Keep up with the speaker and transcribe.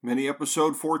Mini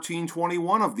episode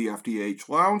 1421 of the FDH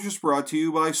Lounge is brought to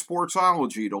you by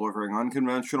Sportsology, delivering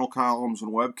unconventional columns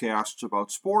and webcasts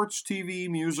about sports, TV,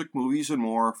 music, movies, and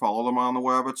more. Follow them on the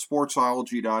web at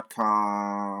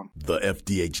sportsology.com. The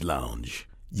FDH Lounge.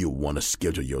 You'll want to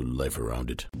schedule your life around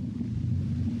it.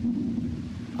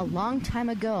 A long time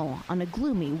ago, on a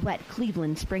gloomy, wet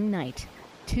Cleveland spring night,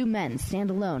 two men stand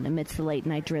alone amidst the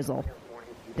late-night drizzle.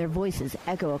 Their voices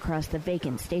echo across the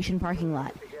vacant station parking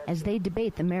lot as they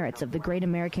debate the merits of the great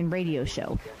American radio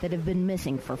show that have been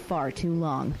missing for far too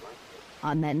long.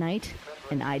 On that night,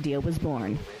 an idea was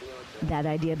born. That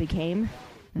idea became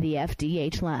the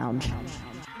FDH Lounge.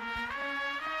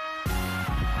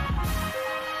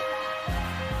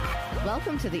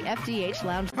 Welcome to the FDH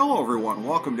Lounge. Hello, everyone.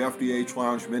 Welcome to FDH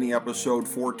Lounge mini episode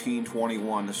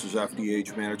 1421. This is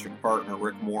FDH Managing Partner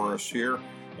Rick Morris here.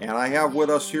 And I have with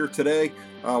us here today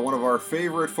one of our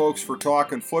favorite folks for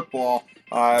talking football.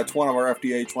 It's one of our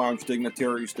FDH Lounge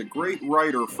dignitaries, the great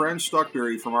writer, Fran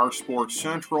Stuchbury from OurSports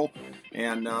Central.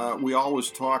 And we always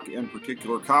talk, in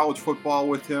particular, college football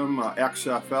with him,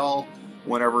 XFL,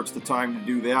 whenever it's the time to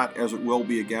do that, as it will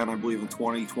be again, I believe, in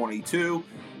 2022.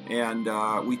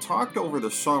 And we talked over the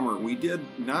summer. We did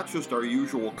not just our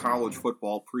usual college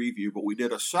football preview, but we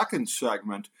did a second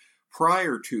segment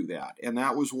prior to that. And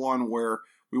that was one where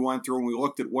we went through and we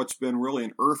looked at what's been really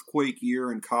an earthquake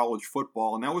year in college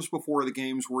football, and that was before the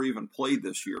games were even played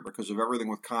this year because of everything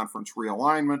with conference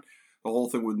realignment, the whole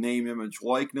thing with name, image,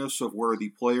 likeness of where the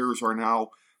players are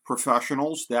now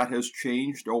professionals. That has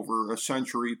changed over a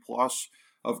century plus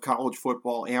of college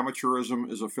football. Amateurism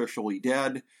is officially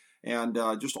dead, and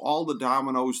just all the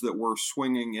dominoes that were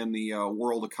swinging in the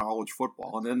world of college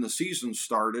football. And then the season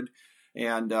started,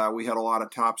 and we had a lot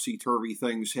of topsy-turvy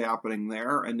things happening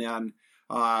there, and then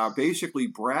basically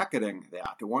bracketing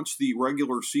that. Once the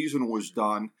regular season was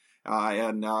done,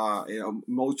 and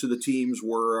most of the teams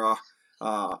were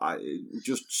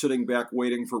just sitting back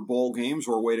waiting for bowl games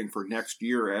or waiting for next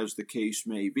year, as the case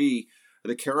may be,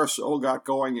 the carousel got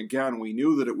going again. We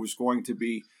knew that it was going to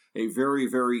be a very,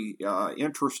 very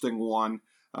interesting one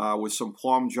with some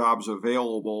plum jobs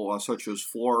available, such as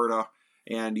Florida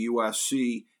and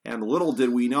USC. And little did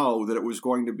we know that it was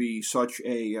going to be such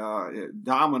a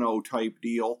domino-type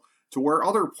deal to where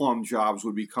other plum jobs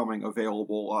would be coming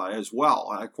available as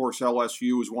well. Of course,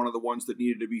 LSU was one of the ones that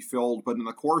needed to be filled, but in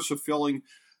the course of filling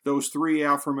those three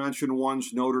aforementioned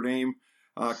ones, Notre Dame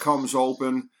comes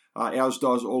open, as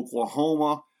does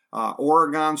Oklahoma.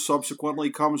 Oregon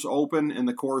subsequently comes open in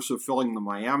the course of filling the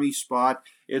Miami spot.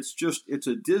 It's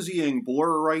a dizzying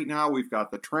blur right now. We've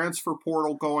got the transfer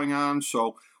portal going on,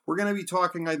 so we're going to be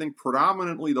talking, I think,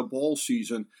 predominantly the bowl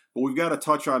season, but we've got to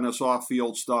touch on this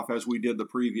off-field stuff as we did the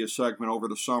previous segment over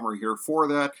the summer here. For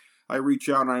that, I reach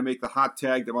out and I make the hot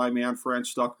tag to my man, Fran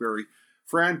Stuchbury.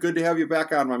 Fran, good to have you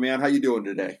back on, my man. How you doing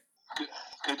today?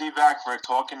 Good to be back, Rick,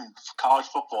 talking college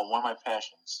football, one of my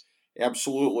passions.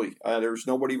 Absolutely. There's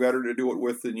nobody better to do it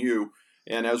with than you.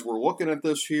 And as we're looking at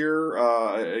this here,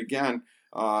 again,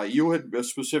 you had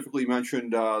specifically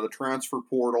mentioned the transfer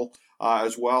portal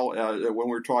as well when we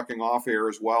were talking off air,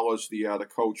 as well as the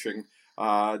coaching.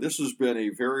 This has been a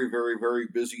very, very, very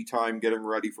busy time getting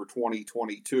ready for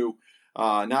 2022.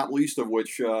 Not least of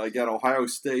which, again, Ohio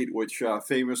State, which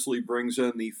famously brings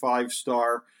in the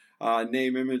five-star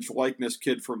name, image, likeness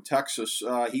kid from Texas.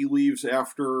 He leaves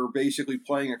after basically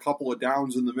playing a couple of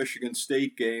downs in the Michigan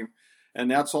State game. And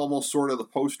that's almost sort of the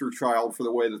poster child for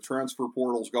the way the transfer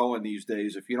portal's going these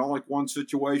days. If you don't like one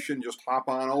situation, just hop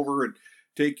on over and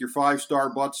take your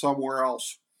five-star butt somewhere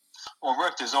else. Well,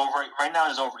 Rick, right now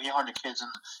there's over 800 kids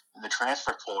in the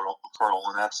transfer portal,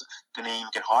 and that's going to even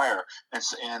get higher.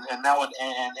 And now with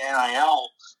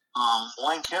NIL,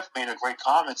 Lane Kiff made a great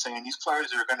comment saying these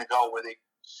players are going to go where they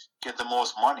get the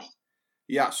most money.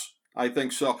 Yes, I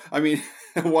think so. I mean,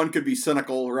 one could be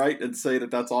cynical, right, and say that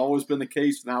that's always been the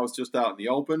case. Now it's just out in the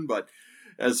open. But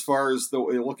as far as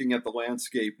looking at the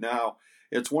landscape now,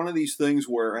 it's one of these things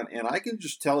where, and I can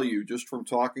just tell you, just from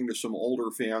talking to some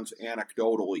older fans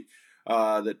anecdotally,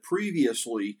 that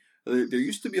previously there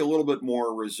used to be a little bit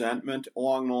more resentment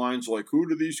along the lines like, who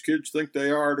do these kids think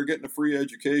they are? They're getting a free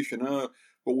education.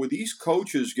 But with these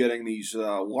coaches getting these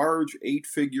large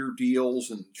 8-figure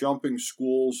deals and jumping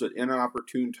schools at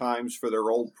inopportune times for their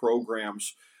old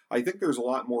programs, I think there's a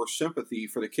lot more sympathy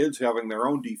for the kids having their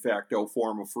own de facto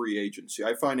form of free agency.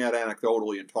 I find that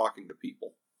anecdotally in talking to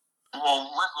people. Well,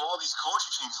 Rick, all these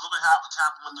coaching changes, look at what's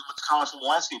happened with the college football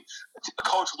landscape. A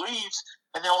coach leaves,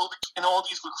 and all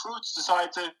these recruits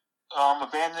decide to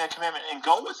abandon their commitment and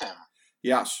go with him.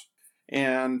 Yes.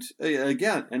 And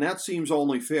again, and that seems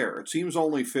only fair. It seems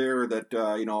only fair that,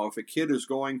 if a kid is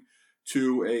going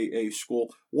to a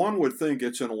school, one would think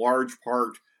it's in large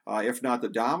part, if not the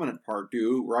dominant part,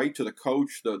 due right to the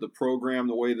coach, the program,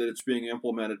 the way that it's being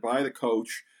implemented by the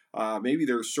coach. Maybe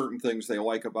there's certain things they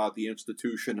like about the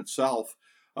institution itself.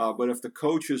 But if the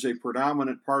coach is a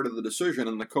predominant part of the decision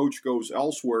and the coach goes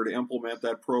elsewhere to implement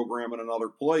that program in another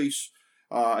place,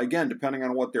 again, depending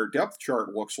on what their depth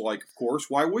chart looks like, of course,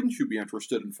 why wouldn't you be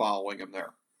interested in following him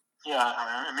there? Yeah,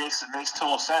 I mean, it makes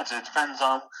total sense. It depends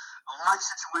on a lot of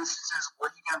situations is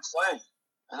what you can play.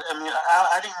 I mean,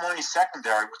 I think money's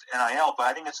secondary with NIL, but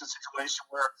I think it's a situation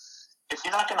where if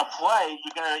you're not going to play,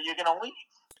 you're gonna leave.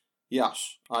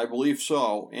 Yes, I believe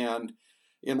so. And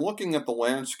in looking at the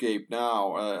landscape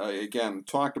now, again,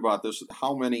 talked about this,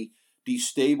 how many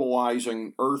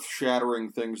destabilizing,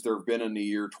 earth-shattering things there have been in the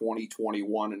year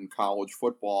 2021 in college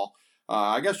football.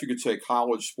 I guess you could say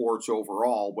college sports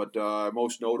overall, but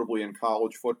most notably in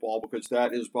college football, because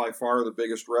that is by far the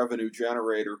biggest revenue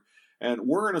generator. And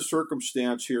we're in a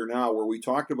circumstance here now where we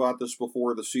talked about this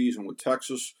before the season with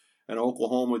Texas and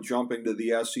Oklahoma jumping to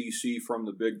the SEC from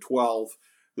the Big 12,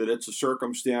 that it's a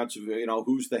circumstance of,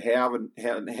 who's the have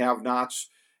and have-nots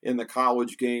in the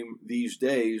college game these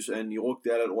days. And you looked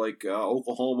at it like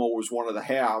Oklahoma was one of the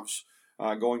haves,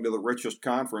 going to the richest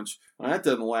conference. And that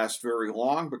didn't last very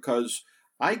long, because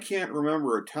I can't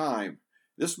remember a time,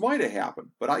 this might have happened,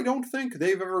 but I don't think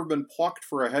they've ever been plucked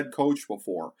for a head coach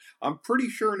before. I'm pretty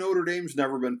sure Notre Dame's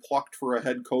never been plucked for a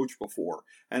head coach before.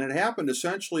 And it happened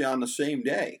essentially on the same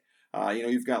day.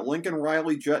 You've got Lincoln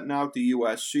Riley jetting out to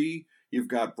USC. You've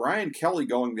got Brian Kelly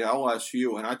going to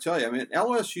LSU. And I tell you,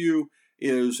 LSU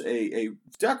is a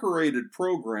decorated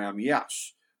program,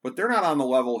 yes, but they're not on the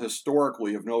level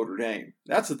historically of Notre Dame.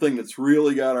 That's the thing that's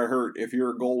really got to hurt if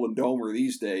you're a Golden Domer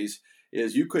these days,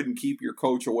 is you couldn't keep your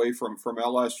coach away from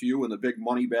LSU and the big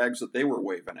money bags that they were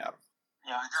waving at him.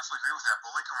 Yeah, I definitely agree with that.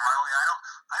 But Lincoln Riley,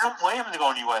 I don't blame him to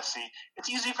go to USC.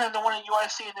 It's easy for him to win at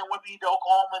USC and then would be to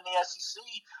Oklahoma and the SEC.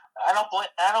 I don't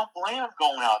blame him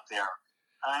going out there.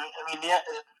 I mean, the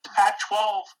Pac-12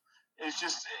 is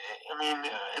just. I mean,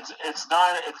 it's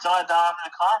not a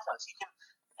dominant conference. He can.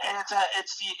 And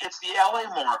it's the LA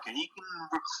market. He can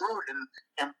recruit,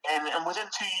 and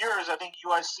within 2 years, I think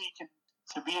USC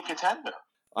can be a contender.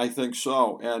 I think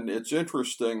so, and it's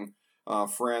interesting,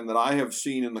 Fran, that I have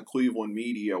seen in the Cleveland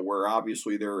media, where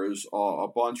obviously there is a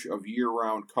bunch of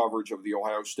year-round coverage of the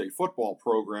Ohio State football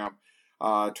program,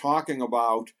 talking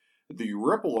about the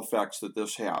ripple effects that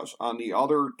this has on the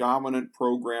other dominant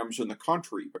programs in the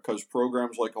country, because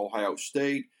programs like Ohio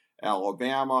State,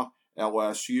 Alabama,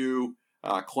 LSU,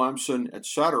 Clemson,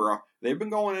 etc., they've been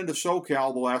going into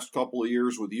SoCal the last couple of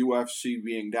years with UFC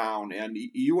being down. And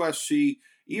USC,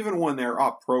 even when they're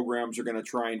up, programs are going to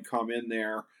try and come in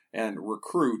there and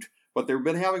recruit. But they've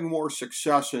been having more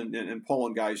success in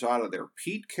pulling guys out of there.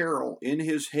 Pete Carroll, in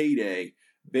his heyday,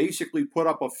 basically put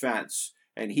up a fence,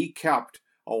 and he kept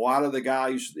a lot of the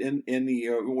guys in the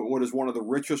what is one of the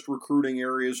richest recruiting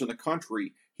areas in the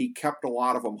country. He kept a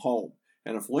lot of them home.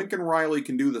 And if Lincoln Riley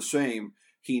can do the same,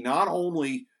 he not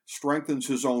only strengthens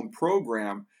his own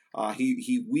program,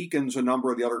 he weakens a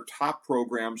number of the other top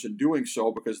programs in doing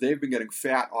so, because they've been getting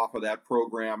fat off of that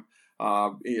program,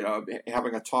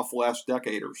 having a tough last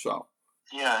decade or so.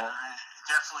 Yeah,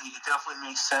 it definitely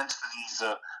makes sense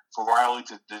for Riley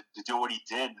to do what he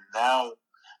did. And now,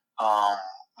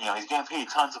 he's getting paid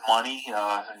tons of money.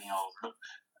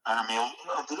 I mean,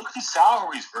 look at these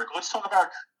salaries, Rick. Let's talk about.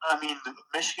 The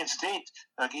Michigan State.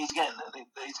 He's getting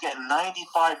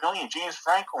 $95 million. James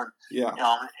Franklin. Yeah.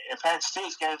 And Penn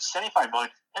State's getting $75 million.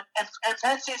 And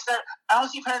Penn State's there. I don't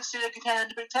see Penn State a contender in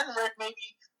the Big Ten. Rick, maybe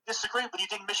disagree, but do you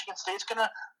think Michigan State's gonna,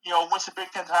 win some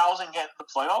Big Ten titles and get in the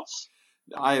playoffs?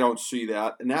 I don't see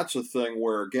that, and that's a thing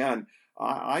where, again,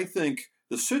 I think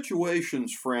the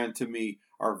situations, Fran, to me,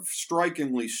 are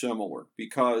strikingly similar,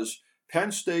 because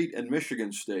Penn State and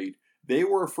Michigan State, they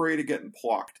were afraid of getting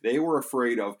plucked. They were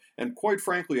afraid of, and quite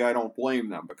frankly, I don't blame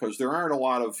them, because there aren't a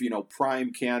lot of,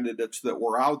 prime candidates that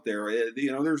were out there.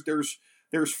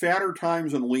 There's fatter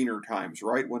times and leaner times,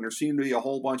 right? When there seem to be a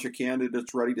whole bunch of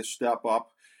candidates ready to step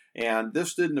up. And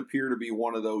this didn't appear to be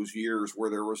one of those years where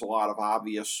there was a lot of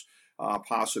obvious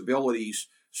possibilities.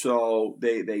 So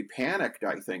they panicked,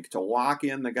 I think, to lock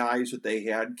in the guys that they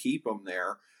had, keep them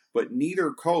there. But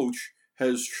neither coach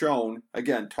has shown,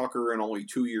 again, Tucker in only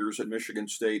 2 years at Michigan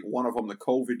State, one of them the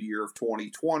COVID year of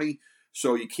 2020,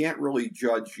 so you can't really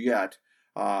judge yet.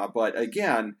 But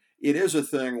again, it is a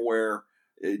thing where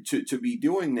to be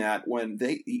doing that when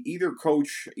either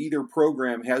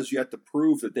program has yet to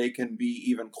prove that they can be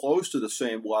even close to the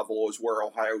same level as where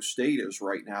Ohio State is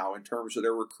right now in terms of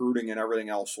their recruiting and everything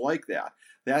else like that.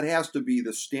 That has to be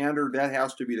the standard. That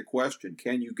has to be the question.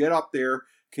 Can you get up there?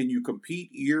 Can you compete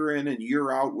year in and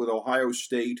year out with Ohio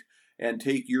State and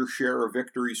take your share of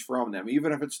victories from them,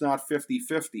 even if it's not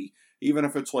 50-50, even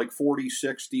if it's like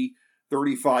 40-60,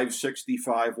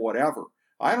 35-65, whatever.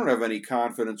 I don't have any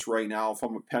confidence right now if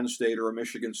I'm a Penn State or a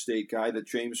Michigan State guy that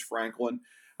James Franklin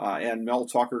and Mel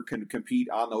Tucker can compete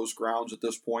on those grounds at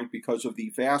this point because of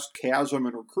the vast chasm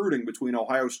in recruiting between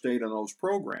Ohio State and those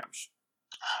programs.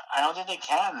 I don't think they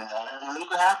can. Look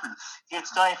what happened. He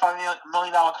gets $95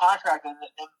 million contract, and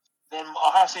then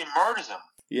Ohio State murders him.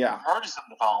 Yeah. Murders him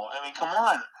the following. I mean, come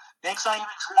on. Nick's not even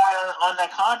trying on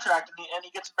that contract, and he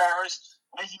gets embarrassed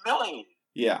and humiliated.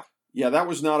 Yeah. Yeah, that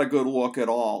was not a good look at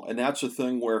all. And that's a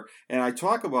thing where, and I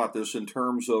talk about this in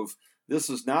terms of, this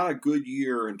is not a good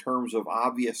year in terms of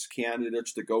obvious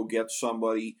candidates to go get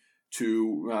somebody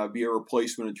to be a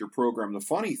replacement at your program. The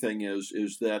funny thing is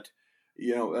that,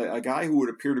 you know, a guy who would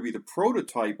appear to be the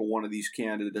prototype of one of these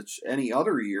candidates any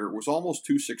other year was almost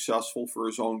too successful for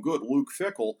his own good. Luke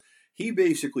Fickell, he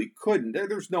basically couldn't.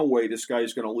 There's no way this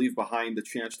guy's going to leave behind the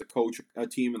chance to coach a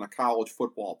team in the college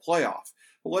football playoff.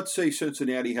 But let's say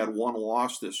Cincinnati had one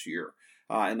loss this year,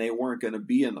 and they weren't going to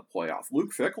be in the playoff.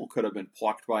 Luke Fickell could have been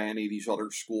plucked by any of these other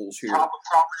schools here. Probably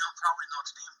Notre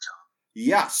Dame, John.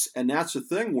 Yes, and that's the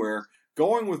thing where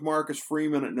going with Marcus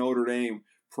Freeman at Notre Dame,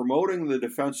 promoting the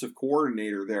defensive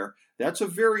coordinator there, that's a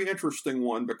very interesting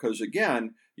one because,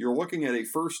 again, you're looking at a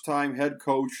first-time head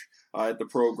coach at the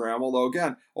program. Although,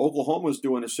 again, Oklahoma's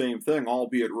doing the same thing,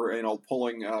 albeit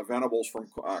pulling Venables from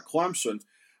Clemson.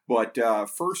 But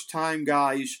first-time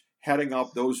guys heading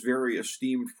up those very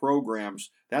esteemed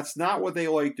programs, that's not what they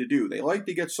like to do. They like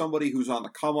to get somebody who's on the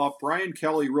come-up. Brian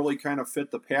Kelly really kind of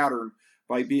fit the pattern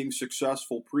by being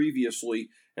successful previously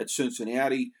at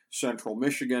Cincinnati, Central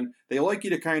Michigan. They like you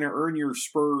to kind of earn your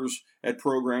spurs at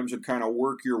programs and kind of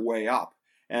work your way up.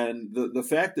 And the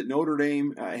fact that Notre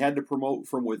Dame had to promote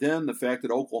from within, the fact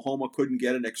that Oklahoma couldn't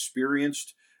get an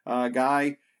experienced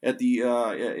guy at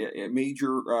the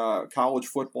major college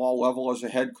football level as a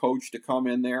head coach to come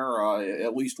in there,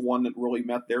 at least one that really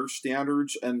met their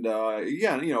standards. And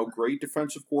again, great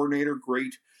defensive coordinator,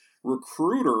 great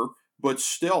recruiter, but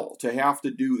still to have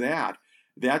to do that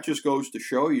just goes to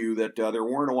show you that there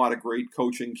weren't a lot of great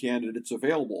coaching candidates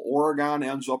available. Oregon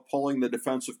ends up pulling the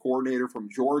defensive coordinator from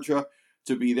Georgia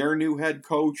to be their new head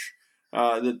coach.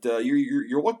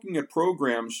 You're looking at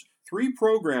programs, 3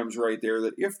 programs right there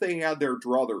that if they had their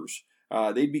druthers,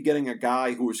 they'd be getting a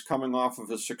guy who was coming off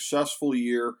of a successful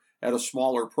year at a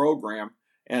smaller program,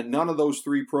 and none of those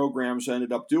 3 programs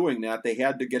ended up doing that. They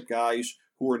had to get guys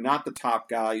who were not the top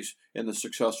guys in the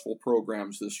successful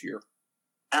programs this year.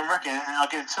 And Rick,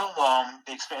 until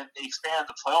they expand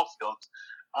the playoff fields,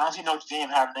 I don't see Notre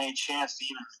Dame having any chance to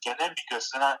even get in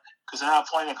because they're not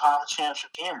playing a conference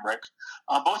championship game, Rick.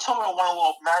 But we're talking about one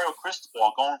of Mario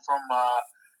Cristobal going from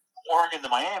Oregon to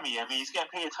Miami. I mean, he's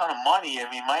getting paid a ton of money. I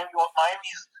mean,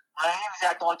 Miami's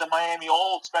acting like the Miami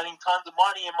old, spending tons of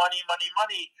money.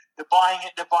 They're buying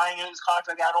his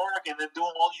contract out of Oregon. They're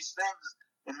doing all these things,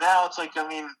 and now it's like, I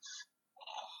mean,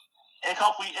 in a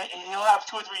couple, he'll have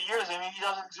 2 or 3 years. I mean, he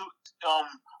doesn't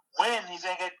win,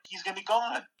 he's gonna be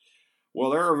gone.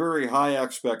 Well, there are very high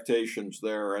expectations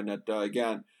there, and that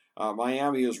again,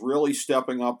 Miami is really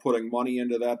stepping up, putting money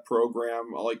into that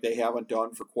program like they haven't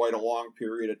done for quite a long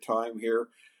period of time here.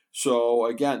 So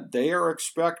again, they are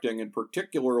expecting, and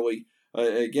particularly,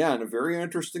 again, a very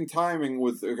interesting timing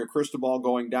with Cristobal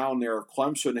going down there, of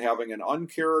Clemson having an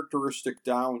uncharacteristic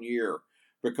down year,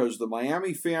 because the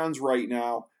Miami fans right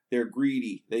now, they're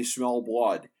greedy, they smell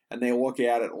blood, and they look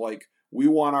at it like, we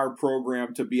want our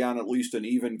program to be on at least an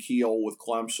even keel with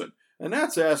Clemson. And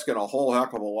that's asking a whole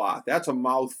heck of a lot. That's a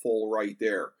mouthful right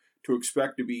there to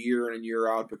expect to be year in and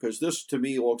year out, because this, to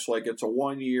me, looks like it's a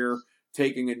 1-year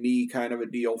taking a knee kind of a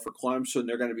deal for Clemson.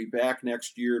 They're going to be back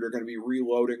next year. They're going to be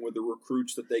reloading with the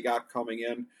recruits that they got coming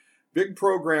in. Big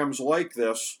programs like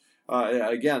this,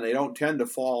 again, they don't tend to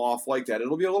fall off like that.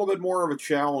 It'll be a little bit more of a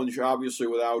challenge, obviously,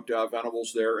 without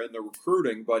Venables there in the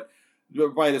recruiting, but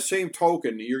by the same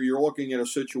token, you're looking at a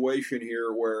situation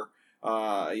here where,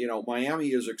 Miami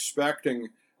is expecting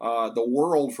the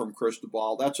world from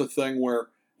Cristobal. That's a thing where,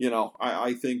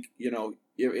 I think,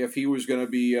 if he was going to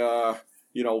be,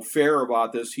 fair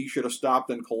about this, he should have stopped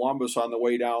in Columbus on the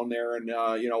way down there and,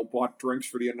 bought drinks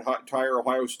for the entire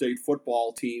Ohio State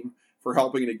football team for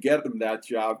helping to get him that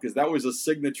job, because that was a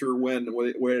signature win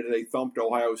where they thumped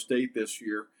Ohio State this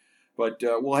year. But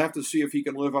we'll have to see if he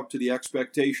can live up to the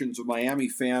expectations of Miami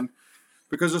fan,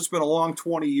 because it's been a long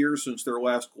 20 years since their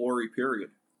last glory period.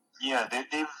 Yeah,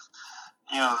 they've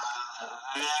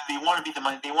they want to be the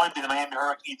Miami Hurricanes of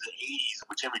the '80s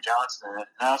with Jimmy Johnson, and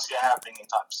I don't see it happening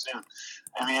anytime soon.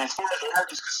 I mean, as far as the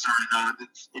Hurricanes concerned,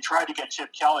 they tried to get Chip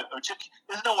Kelly.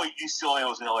 There's no way UCLA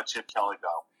was going to let Chip Kelly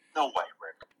go. No way,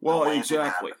 Rick. Well,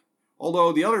 exactly.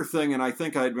 Although the other thing, and I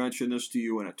think I had mentioned this to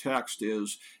you in a text,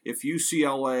 is if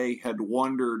UCLA had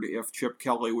wondered if Chip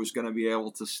Kelly was going to be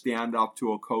able to stand up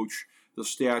to a coach the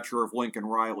stature of Lincoln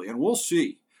Riley, and we'll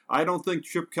see. I don't think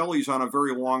Chip Kelly's on a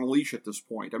very long leash at this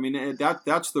point. I mean,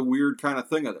 that's the weird kind of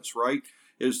thing of this, right?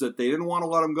 Is that they didn't want to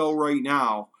let him go right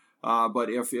now,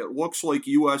 but if it looks like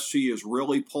USC is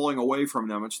really pulling away from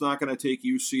them, it's not going to take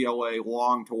UCLA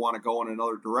long to want to go in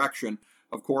another direction.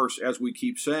 Of course, as we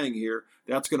keep saying here,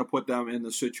 that's going to put them in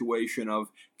the situation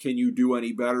of, can you do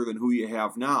any better than who you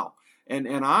have now? And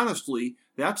honestly,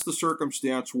 that's the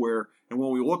circumstance where, and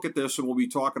when we look at this, and we'll be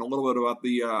talking a little bit about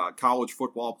the college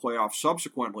football playoff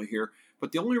subsequently here,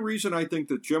 but the only reason I think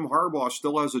that Jim Harbaugh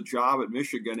still has a job at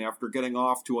Michigan after getting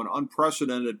off to an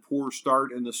unprecedented poor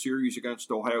start in the series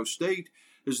against Ohio State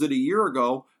is that a year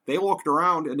ago, they looked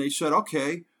around and they said,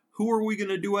 okay, who are we going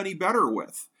to do any better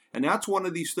with? And that's one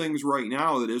of these things right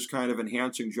now that is kind of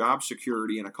enhancing job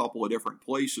security in a couple of different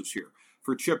places here.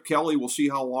 For Chip Kelly, we'll see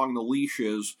how long the leash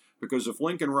is, because if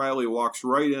Lincoln Riley walks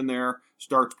right in there,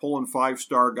 starts pulling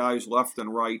five-star guys left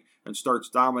and right, and starts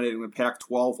dominating the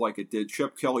Pac-12 like it did,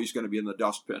 Chip Kelly's going to be in the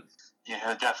dustbin. Yeah,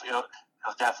 he'll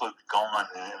definitely be gone.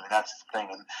 I mean, that's the thing.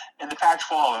 And the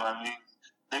Pac-12, I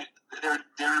mean,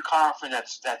 they're a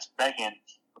conference that's begging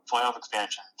for playoff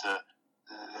expansion to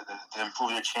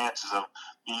improve their chances of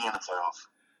being in the playoff.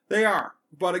 They are.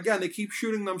 But again, they keep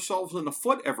shooting themselves in the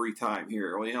foot every time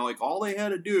here. You know, like all they had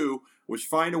to do was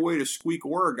find a way to squeak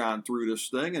Oregon through this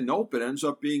thing, and nope, it ends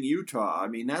up being Utah. I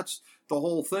mean, that's the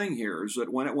whole thing here, is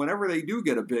that whenever they do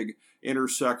get a big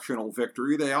intersectional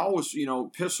victory, they always,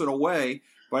 piss it away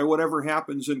by whatever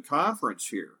happens in conference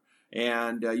here.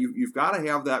 And you've got to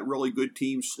have that really good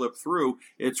team slip through.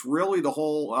 It's really the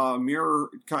whole mirror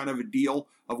kind of a deal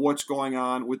of what's going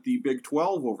on with the Big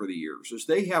 12 over the years, is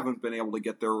they haven't been able to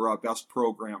get their best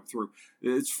program through.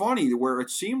 It's funny where it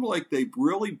seemed like they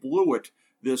really blew it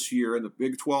this year in the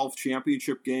Big 12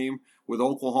 championship game with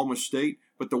Oklahoma State,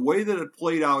 but the way that it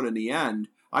played out in the end,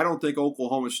 I don't think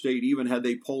Oklahoma State, even had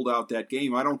they pulled out that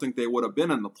game, I don't think they would have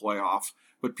been in the playoff.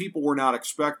 But people were not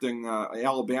expecting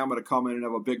Alabama to come in and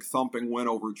have a big thumping win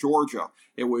over Georgia.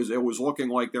 It was looking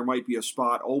like there might be a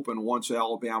spot open once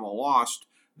Alabama lost.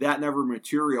 That never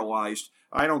materialized.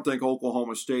 I don't think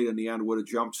Oklahoma State in the end would have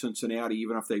jumped Cincinnati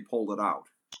even if they pulled it out.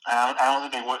 I don't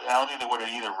think they would. I don't think they would have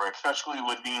either, Rick. Especially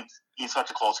with being such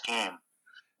a close game.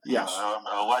 Yes.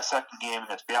 A last second game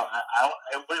that's been. I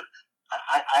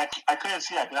couldn't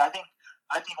see that, because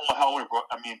I think all hell would have.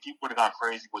 I mean, people would have gone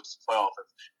crazy with the playoff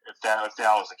if that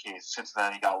was the case.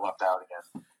 Cincinnati got left out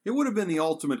again. It would have been the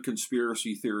ultimate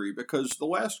conspiracy theory, because the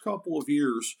last couple of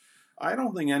years, I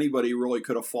don't think anybody really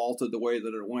could have faulted the way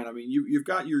that it went. I mean, you've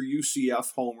got your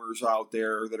UCF homers out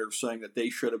there that are saying that they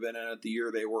should have been in it the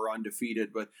year they were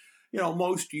undefeated, but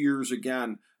most years,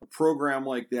 again, a program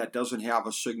like that doesn't have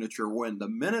a signature win. The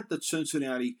minute that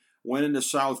Cincinnati went into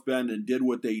South Bend and did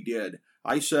what they did,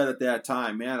 I said at that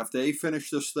time, man, if they finish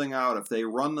this thing out, if they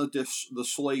run the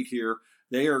slate here,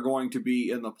 they are going to be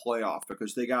in the playoff,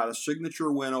 because they got a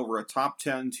signature win over a top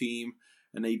 10 team,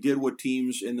 and they did what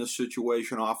teams in this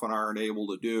situation often aren't able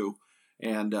to do,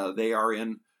 and they are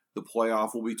in the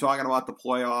playoff. We'll be talking about the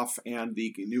playoff and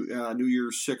the New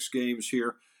Year's 6 games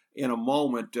here in a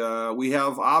moment. We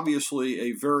have obviously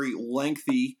a very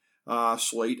lengthy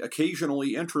slate,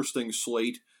 occasionally interesting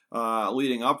slate,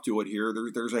 leading up to it here.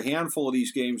 There's a handful of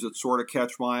these games that sort of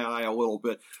catch my eye a little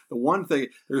bit. The one thing,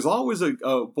 there's always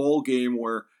a bowl game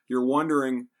where you're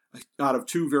wondering, out of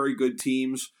two very good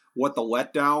teams, what the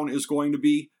letdown is going to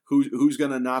be, who's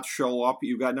going to not show up.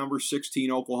 You've got number 16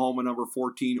 Oklahoma, number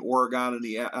 14 Oregon in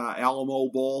the Alamo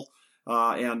Bowl.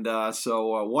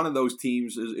 So one of those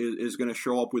teams is going to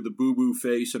show up with the boo-boo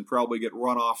face and probably get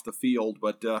run off the field.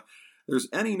 But there's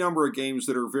any number of games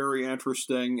that are very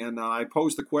interesting, and I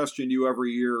pose the question to you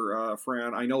every year,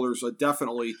 Fran. I know there's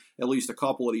definitely at least a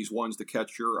couple of these ones to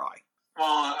catch your eye.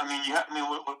 Well, I mean, with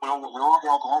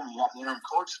Oklahoma, you have the interim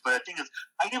coaches, but the thing is,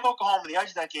 I give Oklahoma the edge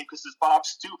in that game because it's Bob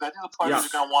Stoops. I think the players are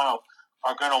going to want to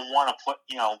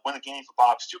win a game for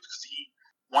Bob Stoops, because he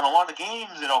won a lot of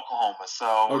games in Oklahoma.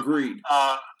 So agreed.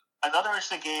 Another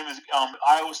interesting game is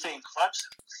Iowa State and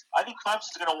Clemson. I think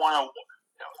Clemson's going to want to.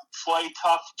 play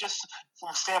tough. Just from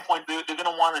a standpoint, they're going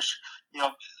to want to,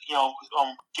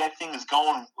 get things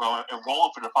going and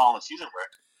rolling for the following season,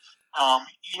 Rick.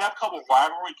 You have a couple of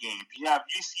rivalry games. You have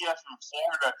UCF in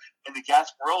Florida in the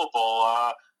Gasparilla Bowl.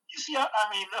 UCF,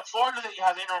 Florida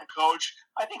has an interim coach.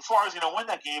 I think Florida's going to win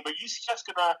that game, but UCF's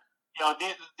going to,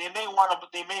 they may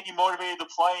be motivated to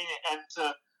play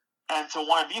and to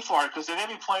want to be Florida because they're going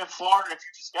to be playing Florida in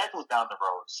future schedules down the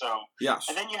road. So yes,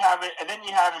 and then you have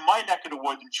in my neck of the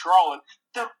woods in Charlotte,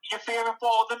 your favorite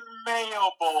bowl, the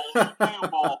Mayo Bowl,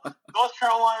 North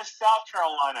Carolina, South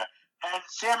Carolina. And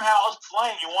Sam Howell's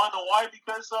playing. You want to know why?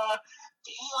 Because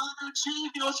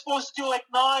he was supposed to do like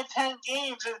 9-10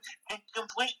 games and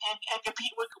compete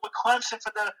with Clemson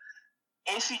for the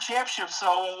AC championship.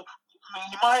 So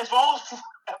you might as well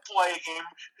play a game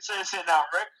instead of sitting out,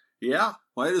 Rick. Yeah,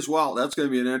 might as well. That's going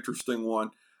to be an interesting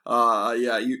one.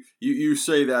 You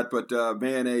say that, but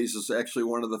mayonnaise is actually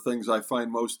one of the things I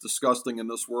find most disgusting in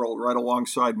this world, right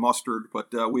alongside mustard.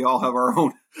 But we all have our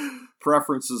own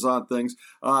preferences on things.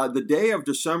 The day of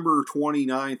December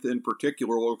 29th in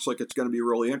particular looks like it's going to be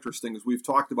really interesting, as we've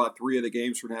talked about 3 of the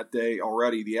games from that day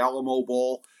already. The Alamo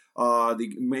Bowl,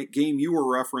 the game you were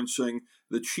referencing,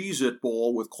 the Cheez-It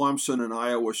Bowl with Clemson and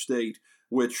Iowa State,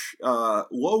 which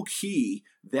low-key,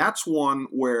 that's one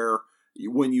where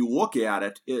when you look at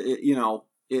it,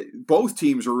 both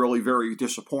teams are really very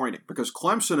disappointing because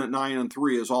Clemson at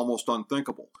 9-3 is almost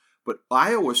unthinkable. But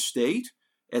Iowa State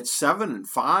at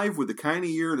 7-5 with the kind of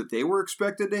year that they were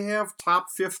expected to have, top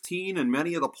 15 in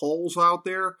many of the polls out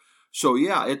there. So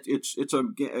yeah, it's a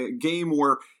game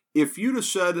where if you'd have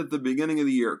said at the beginning of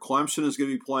the year Clemson is going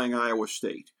to be playing Iowa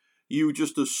State, you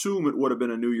just assume it would have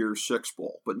been a New Year's Six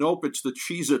Bowl. But nope, it's the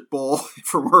Cheez-It Bowl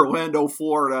from Orlando,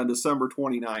 Florida on December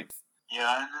 29th.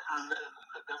 Yeah, and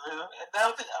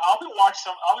I'll be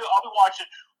watching all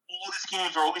these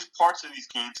games, or at least parts of these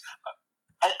games.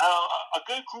 A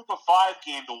good group of 5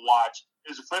 game to watch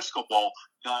is the Frisco Bowl.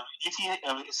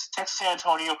 It's Texas San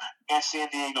Antonio and San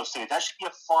Diego State. That should be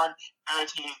a fun,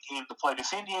 entertaining game to play. The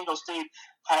San Diego State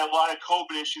had a lot of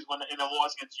COVID issues in the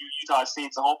loss against Utah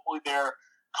State, so hopefully they're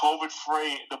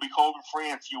COVID-free. They'll be COVID-free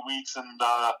in a few weeks, and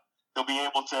they'll be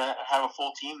able to have a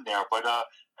full team there. But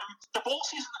the bowl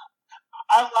season,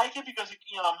 I like it because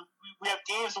we have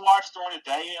games to watch during the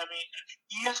day.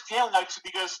 ESPN likes it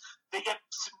because they get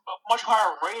much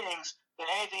higher ratings than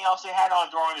anything else they had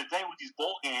on during the day with these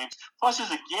bowl games. Plus,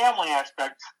 there's a gambling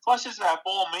aspect. Plus, there's that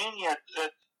bowl mania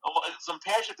that some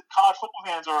passionate college football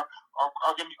fans are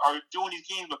doing these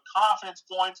games with confidence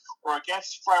points or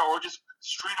against spread or just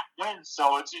straight up wins.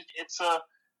 So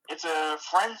it's a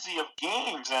frenzy of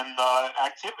games and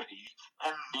activity,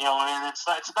 and it's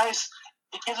a nice.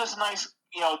 It gives us a nice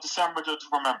December to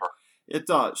remember. It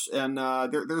does, and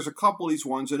there's a couple of these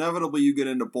ones. Inevitably, you get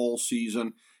into bowl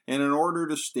season, and in order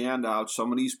to stand out,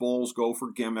 some of these bowls go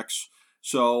for gimmicks.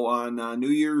 So on New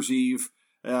Year's Eve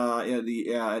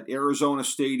at Arizona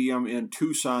Stadium in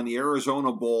Tucson, the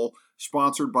Arizona Bowl,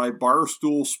 sponsored by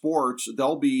Barstool Sports,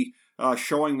 they'll be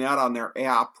showing that on their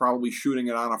app, probably shooting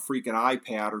it on a freaking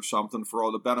iPad or something for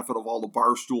all the benefit of all the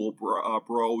Barstool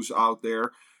bros out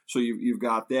there. So you've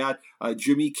got that.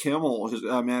 Jimmy Kimmel has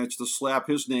managed to slap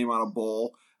his name on a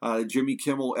bowl. Jimmy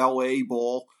Kimmel LA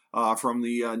Bowl from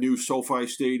the new SoFi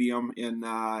Stadium in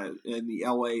the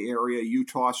LA area,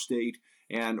 Utah State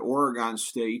and Oregon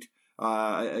State.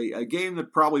 A game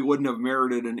that probably wouldn't have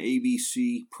merited an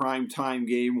ABC primetime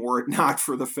game were it not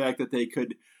for the fact that they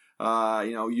could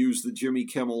use the Jimmy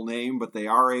Kimmel name, but they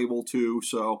are able to.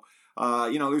 So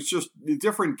there's just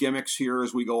different gimmicks here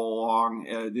as we go along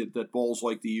that bowls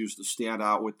like to use to stand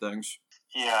out with things.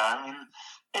 Yeah,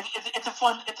 it's a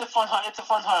fun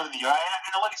time of the year.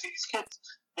 And like I say, these kids,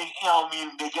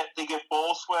 they get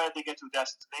bowl sweat, they get to a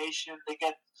destination, they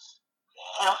get,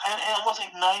 and almost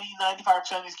like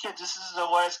 90-95% of these kids, this is the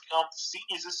last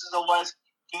seniors. This is the last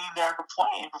game they're ever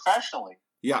playing professionally.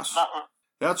 Yes,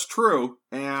 that's true,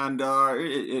 and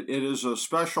it is a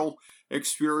special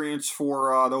experience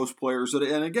for those players.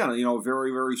 And again,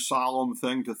 very, very solemn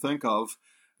thing to think of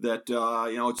that,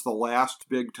 it's the last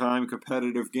big-time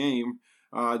competitive game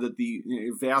that the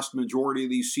vast majority of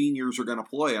these seniors are going to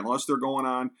play, unless they're going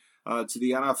on to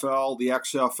the NFL, the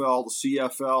XFL, the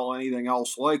CFL, anything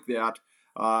else like that.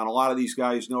 And a lot of these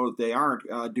guys know that they aren't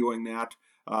doing that.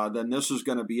 Then this is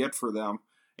going to be it for them.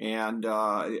 And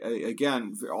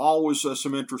again, always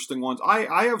some interesting ones.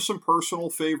 I have some personal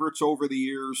favorites over the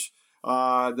years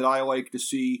that I like to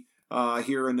see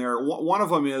here and there. One of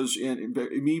them is,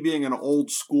 me being an old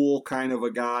school kind of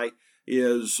a guy,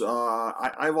 is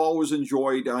I've always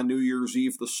enjoyed on New Year's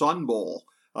Eve the Sun Bowl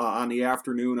on the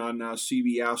afternoon on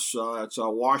CBS. It's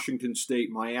Washington State,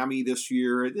 Miami this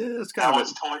year. It's kind now of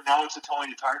now it's the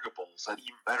Tony the Tiger Bowl. So that's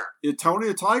even better. Tony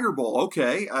the Tiger Bowl,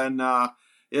 okay, and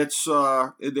it's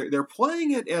they're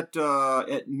playing it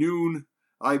at noon,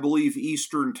 I believe,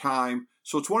 Eastern time.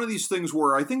 So it's one of these things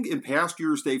where I think in past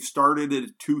years they've started it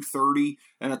at 2:30,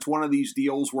 and it's one of these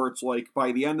deals where it's like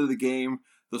by the end of the game,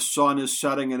 the sun is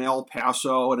setting in El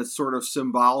Paso, and it's sort of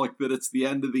symbolic that it's the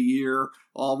end of the year,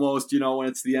 almost, when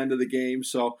it's the end of the game.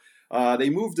 So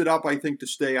they moved it up, I think, to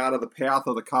stay out of the path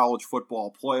of the college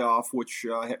football playoff, which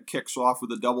kicks off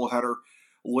with a doubleheader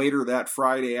later that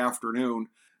Friday afternoon.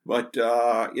 But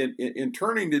in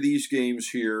turning to these games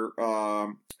here,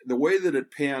 the way that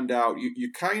it panned out,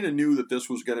 you kind of knew that this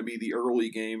was going to be the early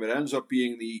game. It ends up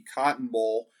being the Cotton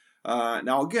Bowl.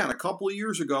 Now, again, a couple of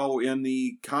years ago in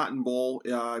the Cotton Bowl,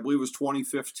 I believe it was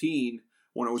 2015,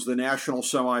 when it was the national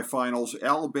semifinals,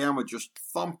 Alabama just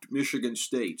thumped Michigan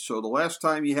State. So the last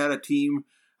time you had a team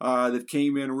that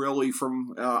came in really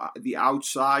from the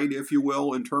outside, if you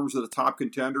will, in terms of the top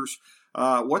contenders,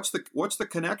 what's the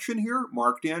connection here?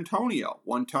 Mark D'Antonio,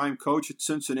 one-time coach at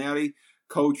Cincinnati,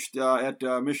 coached at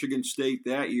Michigan State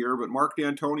that year, but Mark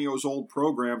D'Antonio's old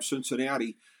program,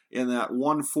 Cincinnati, in that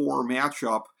 1-4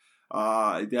 matchup,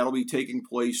 that'll be taking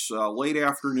place late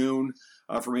afternoon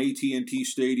from AT&T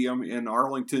Stadium in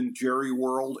Arlington, Jerry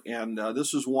World, and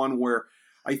this is one where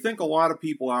I think a lot of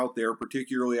people out there,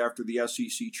 particularly after the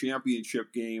SEC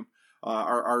championship game,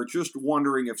 are just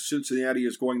wondering if Cincinnati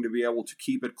is going to be able to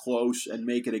keep it close and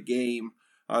make it a game,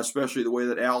 especially the way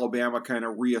that Alabama kind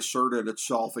of reasserted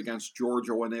itself against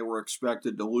Georgia when they were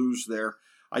expected to lose there.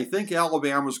 I think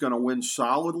Alabama's going to win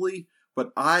solidly,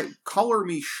 but color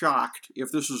me shocked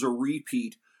if this is a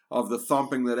repeat of the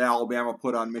thumping that Alabama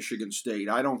put on Michigan State.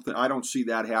 I don't see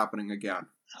that happening again.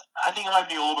 I think it might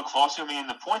be a little bit closer. I mean,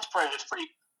 the point spread is pretty.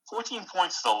 14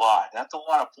 points is a lot. That's a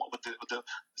lot of points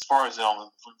as far as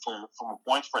from a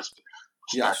point spread perspective.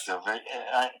 Yes.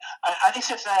 I think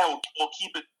Cincinnati will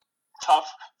keep it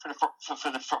tough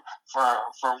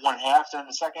for one half. Then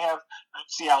the second half, I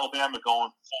see Alabama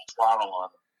going full throttle on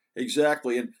them.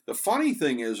 Exactly. And the funny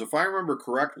thing is, if I remember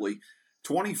correctly,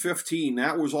 2015,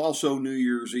 that was also New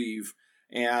Year's Eve.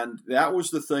 And that was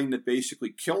the thing that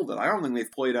basically killed it. I don't think they've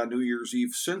played on New Year's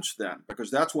Eve since then, because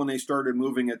that's when they started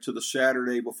moving it to the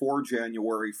Saturday before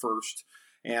January 1st.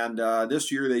 And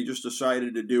this year they just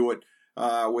decided to do it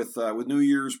with New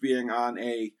Year's being on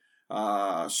a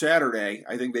Saturday.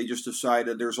 I think they just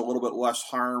decided there's a little bit less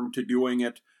harm to doing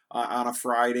it on a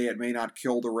Friday. It may not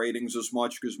kill the ratings as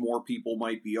much because more people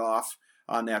might be off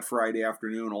on that Friday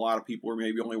afternoon. A lot of people are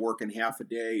maybe only working half a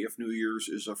day if New Year's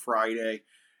is a Friday.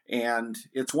 And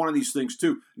it's one of these things,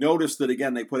 too. Notice that,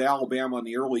 again, they put Alabama in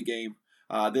the early game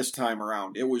this time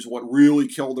around. It was what really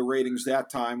killed the ratings that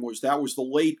time was the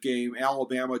late game.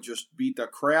 Alabama just beat the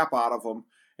crap out of them,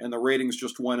 and the ratings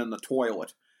just went in the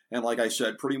toilet. And like I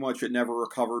said, pretty much it never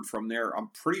recovered from there. I'm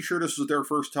pretty sure this is their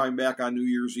first time back on New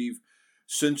Year's Eve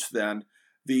since then.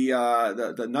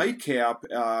 The nightcap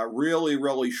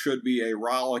really should be a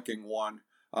rollicking one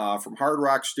from Hard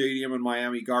Rock Stadium in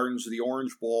Miami Gardens to the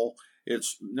Orange Bowl.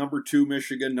 It's number 2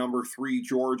 Michigan, number 3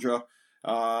 Georgia.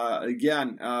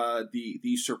 Again,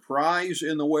 the surprise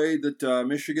in the way that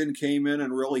Michigan came in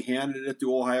and really handed it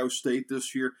to Ohio State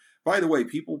this year. By the way,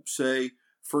 people say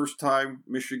first time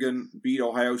Michigan beat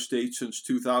Ohio State since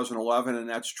 2011, and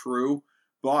that's true.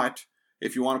 But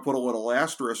if you want to put a little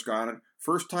asterisk on it,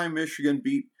 first time Michigan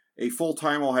beat a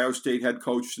full-time Ohio State head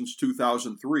coach since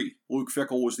 2003. Luke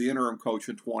Fickell was the interim coach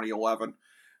in 2011.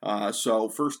 So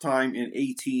first time in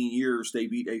 18 years they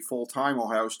beat a full-time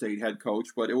Ohio State head coach,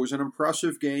 but it was an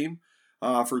impressive game.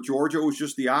 For Georgia, it was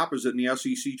just the opposite in the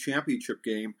SEC championship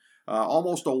game.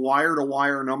 Almost a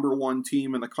wire-to-wire number 1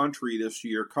 team in the country this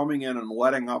year, coming in and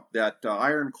letting up that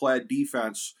ironclad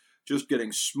defense, just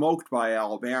getting smoked by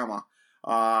Alabama.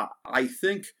 I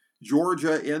think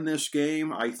Georgia in this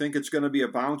game, I think it's going to be a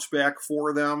bounce back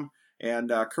for them,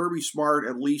 and Kirby Smart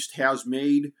at least has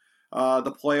made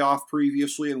the playoff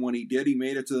previously, and when he did, he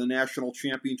made it to the national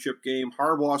championship game.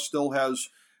 Harbaugh still has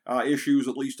issues,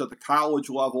 at least at the college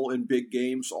level, in big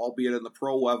games, albeit in the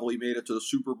pro level. He made it to the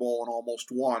Super Bowl and almost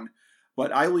won.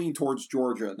 But I lean towards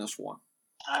Georgia in this one.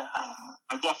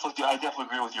 I definitely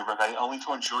agree with you, Rick. I lean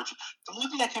towards Georgia. The only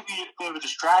thing that could be a bit of a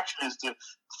distraction is the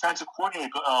defensive coordinator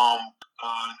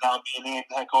now being named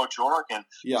head coach Oregon.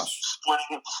 Yes. Splitting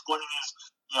his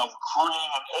recruiting,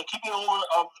 and it could be a little bit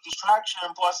of a distraction.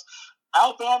 And plus,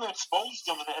 Alabama exposed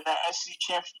them in that SEC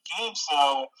championship game,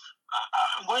 so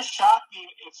it would shock me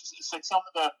if it's like some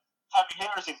of the heavy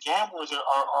hitters and gamblers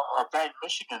are betting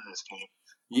Michigan in this game.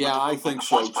 Yeah, I think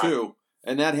so too.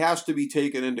 And that has to be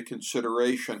taken into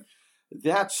consideration.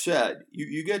 That said,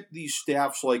 you get these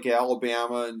staffs like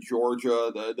Alabama and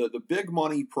Georgia, the big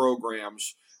money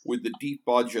programs with the deep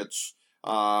budgets,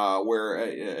 where,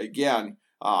 again,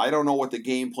 I don't know what the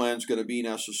game plan is going to be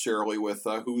necessarily with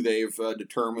who they've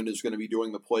determined is going to be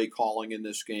doing the play calling in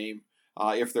this game,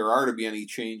 if there are to be any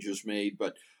changes made.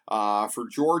 But for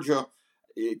Georgia,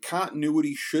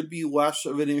 continuity should be less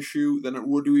of an issue than it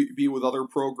would be with other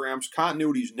programs.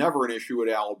 Continuity is never an issue at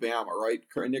Alabama, right?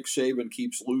 Nick Saban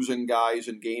keeps losing guys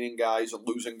and gaining guys and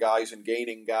losing guys and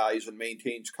gaining guys and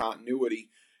maintains continuity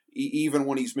even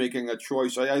when he's making a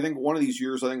choice. I think one of these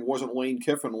years, wasn't Lane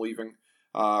Kiffin leaving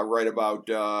right about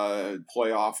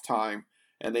playoff time,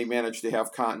 and they managed to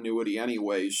have continuity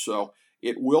anyways. So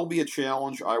it will be a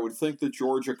challenge. I would think that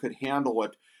Georgia could handle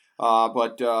it.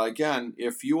 But again,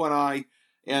 if you and I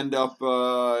end up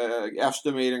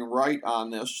estimating right on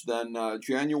this, then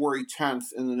January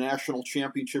 10th in the national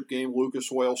championship game,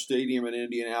 Lucas Oil Stadium in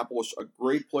Indianapolis, a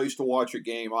great place to watch a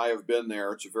game. I have been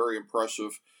there. It's a very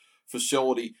impressive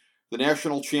facility. The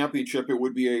national championship, it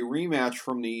would be a rematch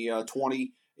from the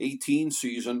 2018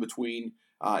 season between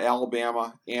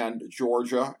Alabama and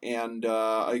Georgia. And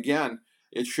again,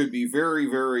 it should be very,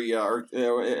 very,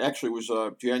 actually it was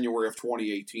January of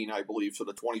 2018, I believe, so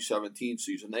the 2017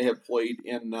 season. They have played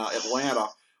in Atlanta,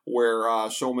 where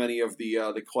so many of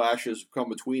the clashes have come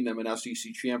between them in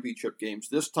SEC championship games.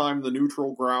 This time, the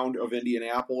neutral ground of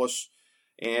Indianapolis.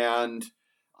 And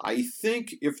I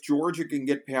think if Georgia can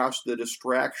get past the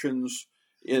distractions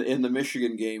in the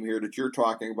Michigan game here that you're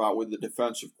talking about with the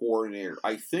defensive coordinator,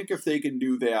 I think if they can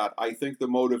do that, I think the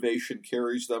motivation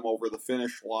carries them over the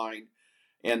finish line,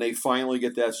 and they finally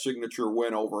get that signature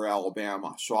win over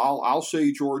Alabama. So I'll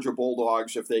say Georgia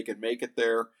Bulldogs if they can make it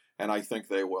there, and I think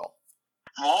they will.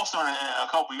 Well, also, a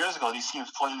couple years ago, these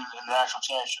teams played in the national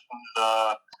championship,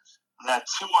 and that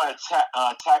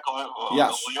Ncaa tackle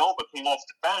Leoba came off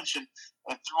the bench and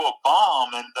threw a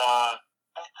bomb. And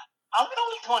I'm going to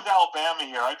lean towards Alabama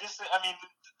here.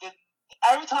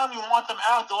 Every time you want them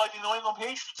out, they're like the New England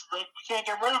Patriots. We can't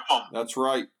get rid of them. That's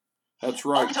right. That's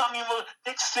right. Every time you look,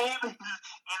 Nick Saban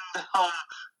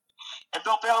and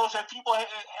Bill Belichick, people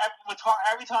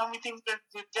every time we think they're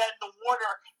dead in the water,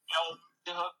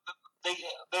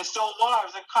 they're still alive.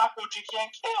 It's a cockroach you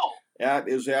can't kill. That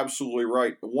is absolutely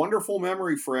right. Wonderful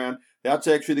memory, Fran. That's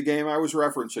actually the game I was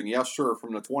referencing. Yes, sir,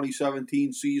 from the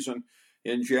 2017 season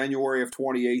in January of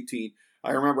 2018.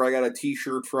 I remember I got a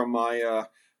T-shirt from my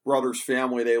brother's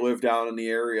family. They lived down in the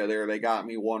area there. They got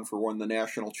me one for when the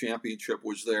national championship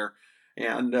was there.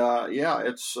 And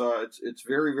it's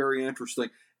very, very interesting.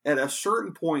 At a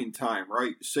certain point in time,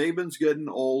 right, Saban's getting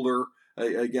older.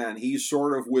 Again, he's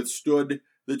sort of withstood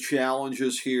the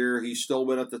challenges here. He's still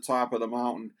been at the top of the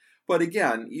mountain. But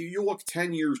again, you look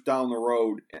 10 years down the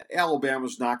road,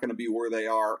 Alabama's not going to be where they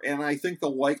are. And I think the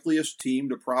likeliest team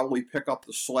to probably pick up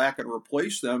the slack and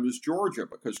replace them is Georgia,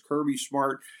 because Kirby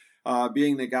Smart,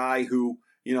 being the guy who,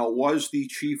 was the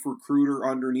chief recruiter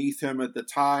underneath him at the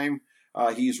time,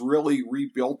 he's really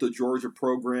rebuilt the Georgia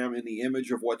program in the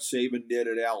image of what Saban did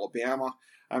at Alabama.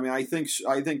 I mean, I think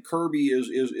Kirby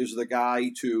is the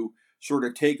guy to sort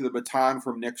of take the baton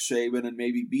from Nick Saban and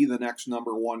maybe be the next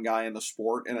number one guy in the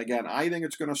sport. And again, I think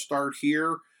it's going to start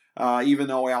here, even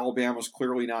though Alabama's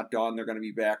clearly not done. They're going to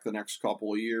be back the next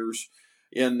couple of years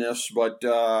in this, but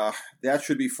that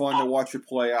should be fun to watch it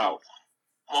play out.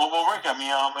 Well, Rick,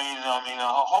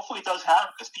 hopefully it does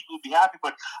happen because people will be happy.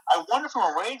 But I wonder from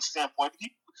a ratings standpoint,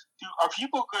 are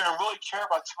people going to really care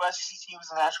about two SEC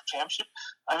teams in the national championship?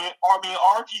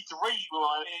 RG3,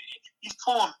 he's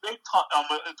pulling big time.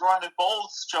 During the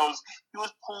bowl shows, he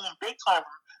was pulling big time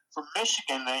from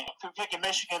Michigan, picking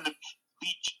Michigan to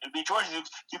beat Georgia.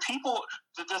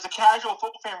 Does a casual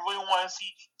football fan really want to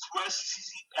see two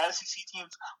SEC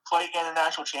teams play again in the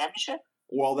national championship?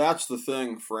 Well, that's the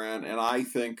thing, Fran, and I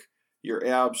think you're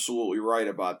absolutely right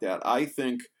about that. I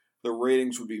think the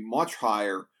ratings would be much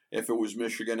higher if it was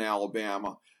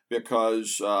Michigan-Alabama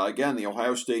because, again, the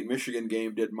Ohio State-Michigan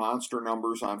game did monster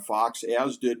numbers on Fox,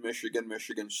 as did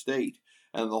Michigan State.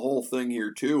 And the whole thing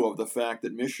here, too, of the fact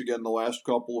that Michigan the last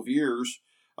couple of years,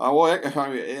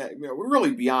 we're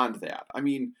really beyond that. I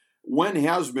mean, when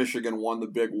has Michigan won the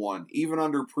big one? Even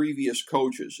under previous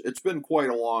coaches. It's been quite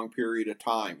a long period of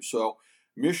time. So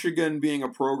Michigan being a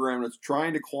program that's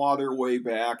trying to claw their way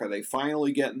back, are they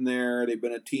finally getting there? They've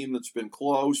been a team that's been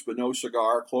close but no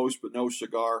cigar, close but no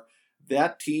cigar.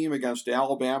 That team against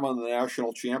Alabama in the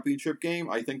national championship game,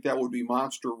 I think that would be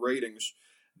monster ratings.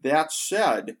 That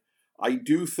said, I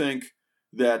do think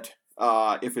that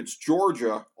if it's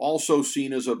Georgia, also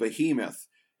seen as a behemoth,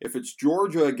 if it's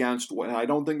Georgia against, and I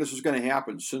don't think this is going to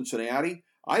happen, Cincinnati,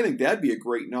 I think that'd be a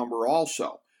great number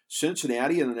also.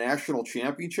 Cincinnati in the national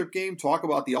championship game, talk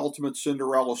about the ultimate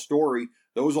Cinderella story.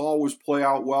 Those always play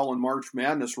out well in March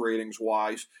Madness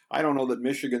ratings-wise. I don't know that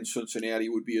Michigan-Cincinnati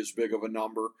would be as big of a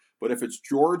number, but if it's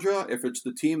Georgia, if it's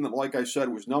the team that, like I said,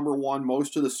 was number one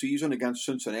most of the season against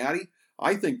Cincinnati,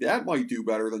 I think that might do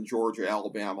better than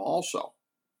Georgia-Alabama also.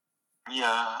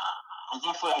 Yeah, I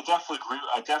definitely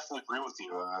agree with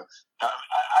you.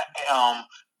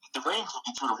 The ratings will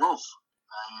be through the roof.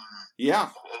 Yeah.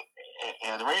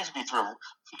 And the ratings will be through.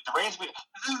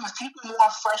 People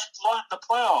want fresh blood in the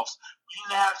playoffs. We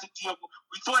didn't have to deal.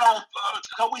 We thought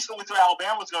a couple weeks ago we thought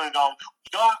Alabama was going to go. We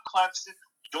don't have Clemson.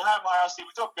 We don't have Ohio State.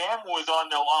 We thought Bama was on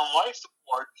life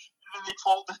support, and then they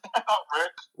pulled it out,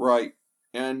 Rick. Right.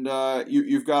 And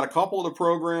you've got a couple of the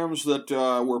programs that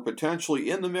were potentially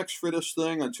in the mix for this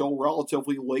thing until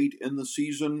relatively late in the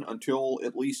season, until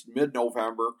at least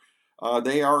mid-November.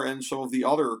 They are in some of the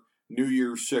other New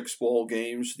Year's Six bowl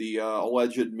games, the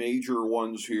alleged major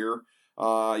ones here.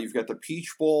 You've got the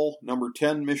Peach Bowl, number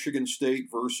 10 Michigan State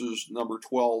versus number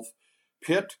 12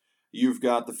 Pitt. You've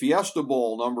got the Fiesta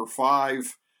Bowl, number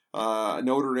 5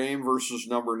 Notre Dame versus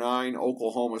number 9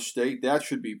 Oklahoma State. That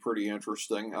should be pretty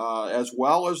interesting. As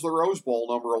well as the Rose Bowl,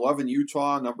 number 11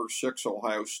 Utah, number 6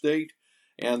 Ohio State.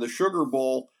 And the Sugar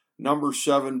Bowl, number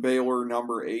 7 Baylor,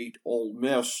 number 8 Ole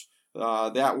Miss.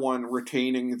 That one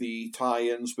retaining the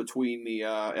tie-ins between the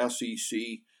SEC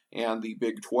and the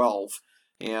Big 12.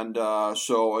 And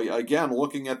so, again,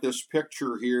 looking at this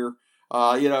picture here,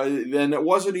 then it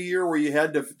wasn't a year where you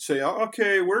had to say,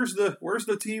 okay, where's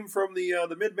the team from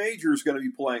the mid-majors going to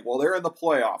be playing? Well, they're in the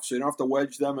playoffs, so you don't have to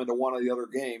wedge them into one of the other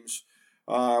games,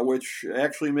 which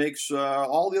actually makes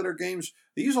all the other games,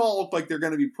 these all look like they're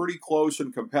going to be pretty close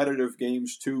and competitive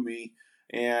games to me.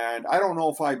 And I don't know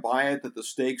if I buy it that the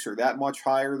stakes are that much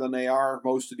higher than they are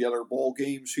most of the other bowl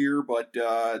games here, but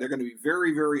they're going to be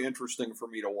very, very interesting for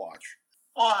me to watch.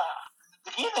 Well,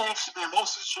 the game that actually been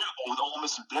most intriguing with Ole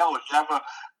Miss and Baylor, you have an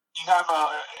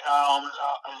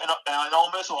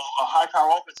Ole Miss, a high-power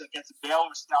offense against a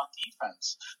Baylor stout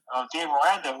defense. Dave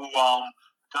Aranda, who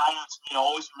guy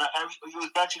always he was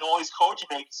mentioning all his coaching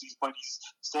vacancies, but he's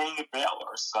staying at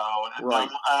Baylor. So right.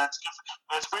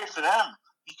 It's great for them.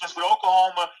 Because with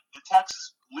Oklahoma and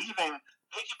Texas leaving,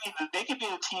 they could be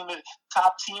the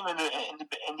top team in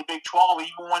the Big 12.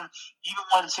 Even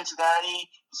when Cincinnati,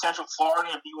 Central Florida,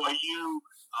 and BYU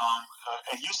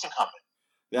and Houston come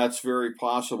in. That's very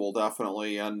possible,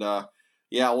 definitely. And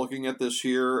looking at this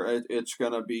here, it's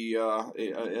going to be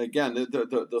again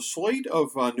the slate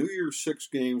of New Year's Six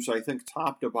games. I think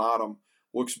top to bottom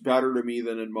looks better to me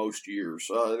than in most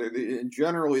years.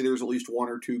 Generally, there's at least one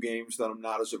or two games that I'm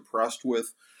not as impressed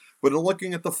with. But in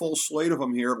looking at the full slate of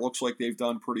them here, it looks like they've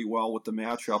done pretty well with the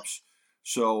matchups.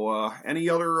 So any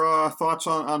other thoughts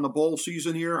on the bowl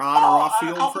season here, on or off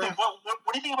field, Fran? What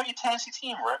do you think about your Tennessee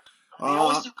team, Rick? They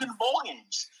always do good in bowl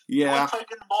games. Yeah. They play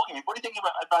good in bowl games. What do you think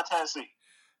about Tennessee?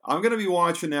 I'm going to be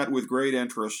watching that with great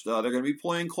interest. They're going to be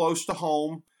playing close to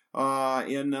home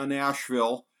in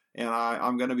Nashville. And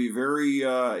I'm going to be very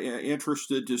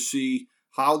interested to see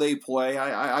how they play.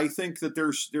 I think that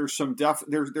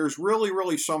there's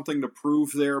really something to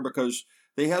prove there, because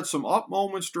they had some up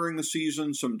moments during the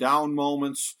season, some down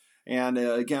moments, and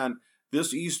again,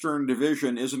 this Eastern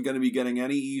Division isn't going to be getting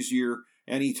any easier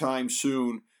anytime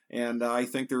soon. And I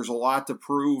think there's a lot to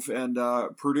prove. And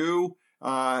Purdue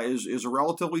is a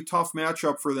relatively tough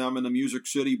matchup for them in the Music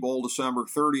City Bowl, December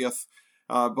 30th.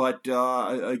 But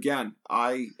again,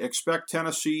 I expect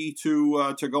Tennessee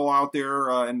to go out there,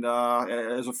 and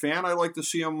as a fan, I like to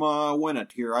see them win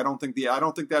it here. I don't think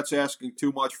that's asking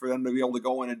too much for them to be able to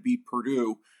go in and beat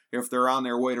Purdue if they're on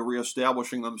their way to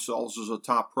reestablishing themselves as a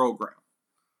top program.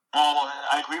 Oh,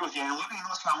 I agree with you. And living in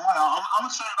North Carolina, I'm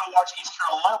excited about watching East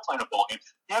Carolina play in a bowl game.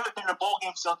 They haven't been in a bowl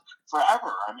game since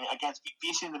forever. I mean, against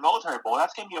BC in the Military Bowl,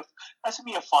 that's gonna be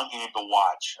a fun game to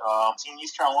watch. Seeing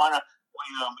East Carolina.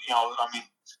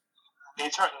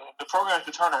 The program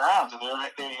to turn around, and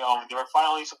they're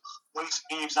finally winning some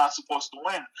games not supposed to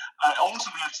win. Also,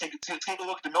 we have to take a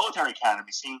look at the military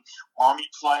academy, seeing Army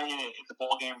play in the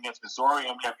bowl game against Missouri,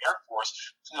 and we have Air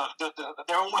Force.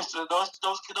 They're always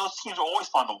those teams are always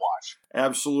fun to watch.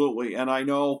 Absolutely, and I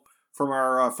know from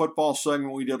our football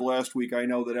segment we did last week, I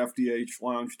know that FDH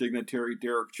Lounge dignitary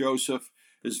Derek Joseph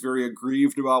is very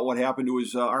aggrieved about what happened to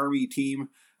his Army team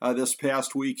this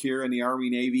past week here in the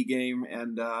Army-Navy game,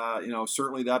 and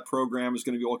certainly that program is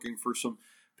going to be looking for some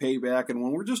payback. And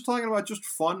when we're just talking about just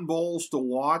fun bowls to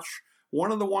watch,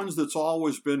 one of the ones that's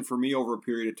always been for me over a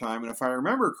period of time, and if I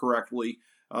remember correctly,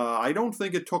 I don't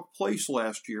think it took place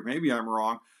last year. Maybe I'm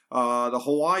wrong. The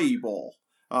Hawaii Bowl.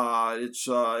 It's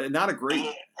not a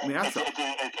great matchup.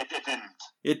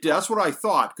 It didn't. That's what I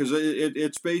thought, because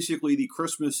it's basically the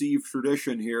Christmas Eve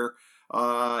tradition here.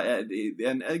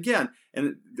 And again,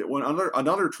 when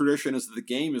another tradition is that the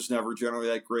game is never generally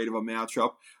that great of a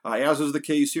matchup, as is the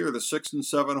case here. The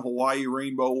 6-7 Hawaii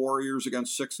Rainbow Warriors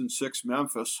against 6-6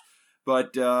 Memphis.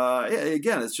 But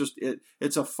again,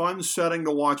 it's a fun setting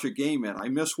to watch a game in. I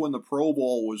miss when the Pro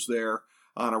Bowl was there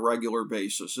on a regular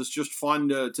basis. It's just fun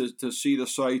to see the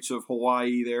sights of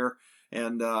Hawaii there,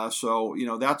 and so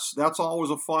that's always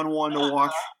a fun one to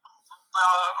watch.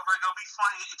 It'll be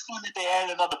funny. It's fun that they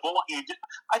added another bowl game.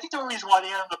 I think the reason why they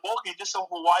added the bowl game just so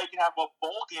Hawaii can have a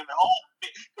bowl game at home.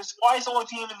 Because Hawaii's the only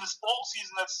team in this bowl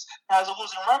season that has a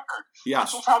losing record.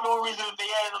 Yes. That's probably the only reason they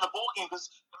added another bowl game.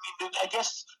 Because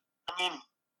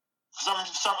some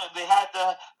they had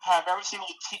to have every single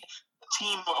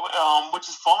team, which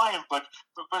is fine. But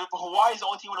Hawaii's the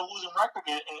only team with a losing record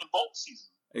in bowl season.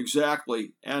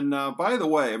 Exactly. And by the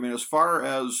way, as far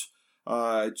as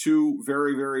two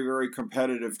very, very, very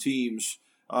competitive teams.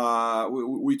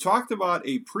 We talked about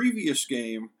a previous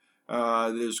game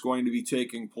that is going to be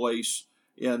taking place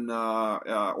in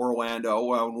Orlando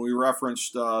when we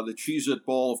referenced the Cheez-It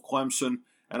Bowl of Clemson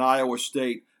and Iowa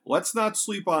State. Let's not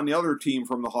sleep on the other team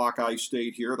from the Hawkeye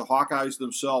State here. The Hawkeyes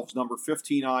themselves, number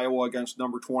 15 Iowa against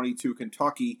number 22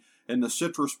 Kentucky in the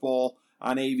Citrus Bowl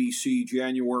on ABC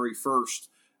January 1st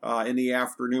in the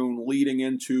afternoon, leading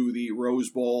into the Rose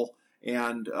Bowl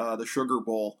and the Sugar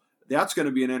Bowl. That's going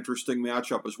to be an interesting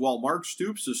matchup as well. Mark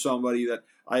Stoops is somebody that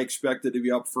I expected to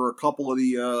be up for a couple of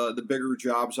the bigger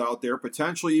jobs out there,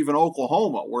 potentially even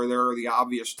Oklahoma, where there are the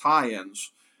obvious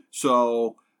tie-ins.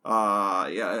 So,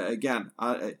 again,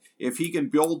 if he can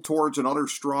build towards another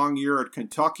strong year at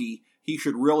Kentucky, he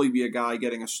should really be a guy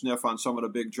getting a sniff on some of the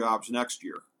big jobs next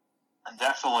year.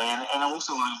 Definitely, and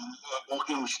also one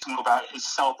thing we should talk about is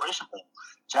Celebration Bowl.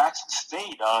 Jackson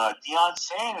State, Deion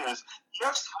Sanders. Do you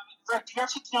ever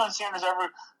see Deion Sanders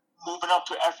ever moving up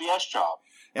to an FDH job?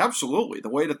 Absolutely. The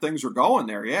way that things are going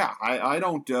there, yeah. I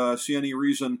don't see any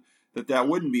reason that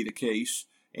wouldn't be the case.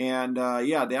 And,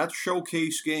 that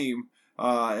showcase game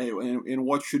in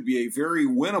what should be a very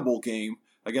winnable game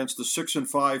against the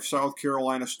 6-5 South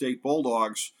Carolina State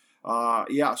Bulldogs,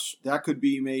 yes, that could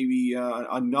be maybe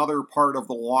another part of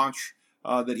the launch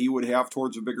that he would have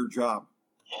towards a bigger job.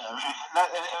 Yeah,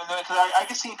 I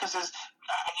can see it because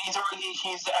he's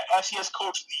the FCS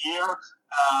Coach of the Year.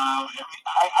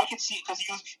 I can see it because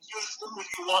he was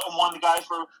one of the guys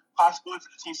for possibility for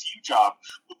the TCU job.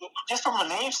 Just from a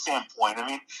name standpoint,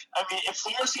 if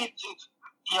Florida State,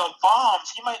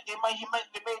 bombs,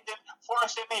 Florida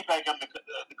State may back up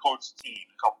the coach team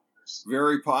in a couple years.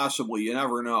 Very possibly, you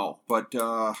never know. But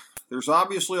there's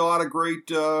obviously a lot of great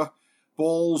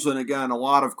bowls, and again, a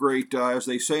lot of great, as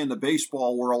they say in the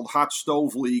baseball world, hot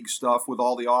stove league stuff with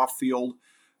all the off-field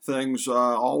things.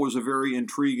 Always a very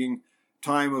intriguing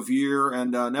time of year,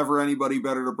 and never anybody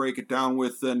better to break it down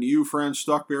with than you, Fran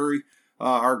Stuchbury,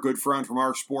 our good friend from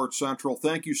OurSports Central.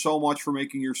 Thank you so much for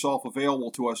making yourself available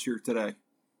to us here today.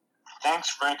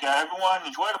 Thanks, Rick. Everyone,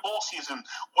 enjoy the bowl season.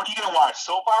 What are you going to watch?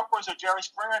 Soap operas or Jerry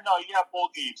Springer? No, you have bowl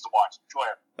games to watch. Enjoy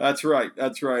it. That's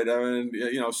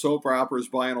right. Soap operas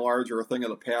by and large are a thing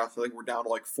of the past. I think we're down to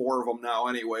like 4 of them now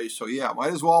anyway. So, yeah,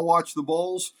 might as well watch the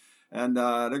bowls. And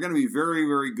they're going to be very,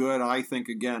 very good. I think,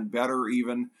 again, better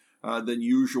even than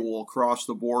usual across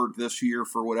the board this year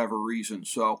for whatever reason.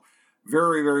 So,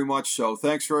 very, very much so.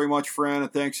 Thanks very much, Fran,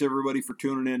 and thanks everybody for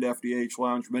tuning in to FDH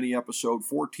Lounge mini episode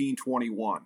 1421.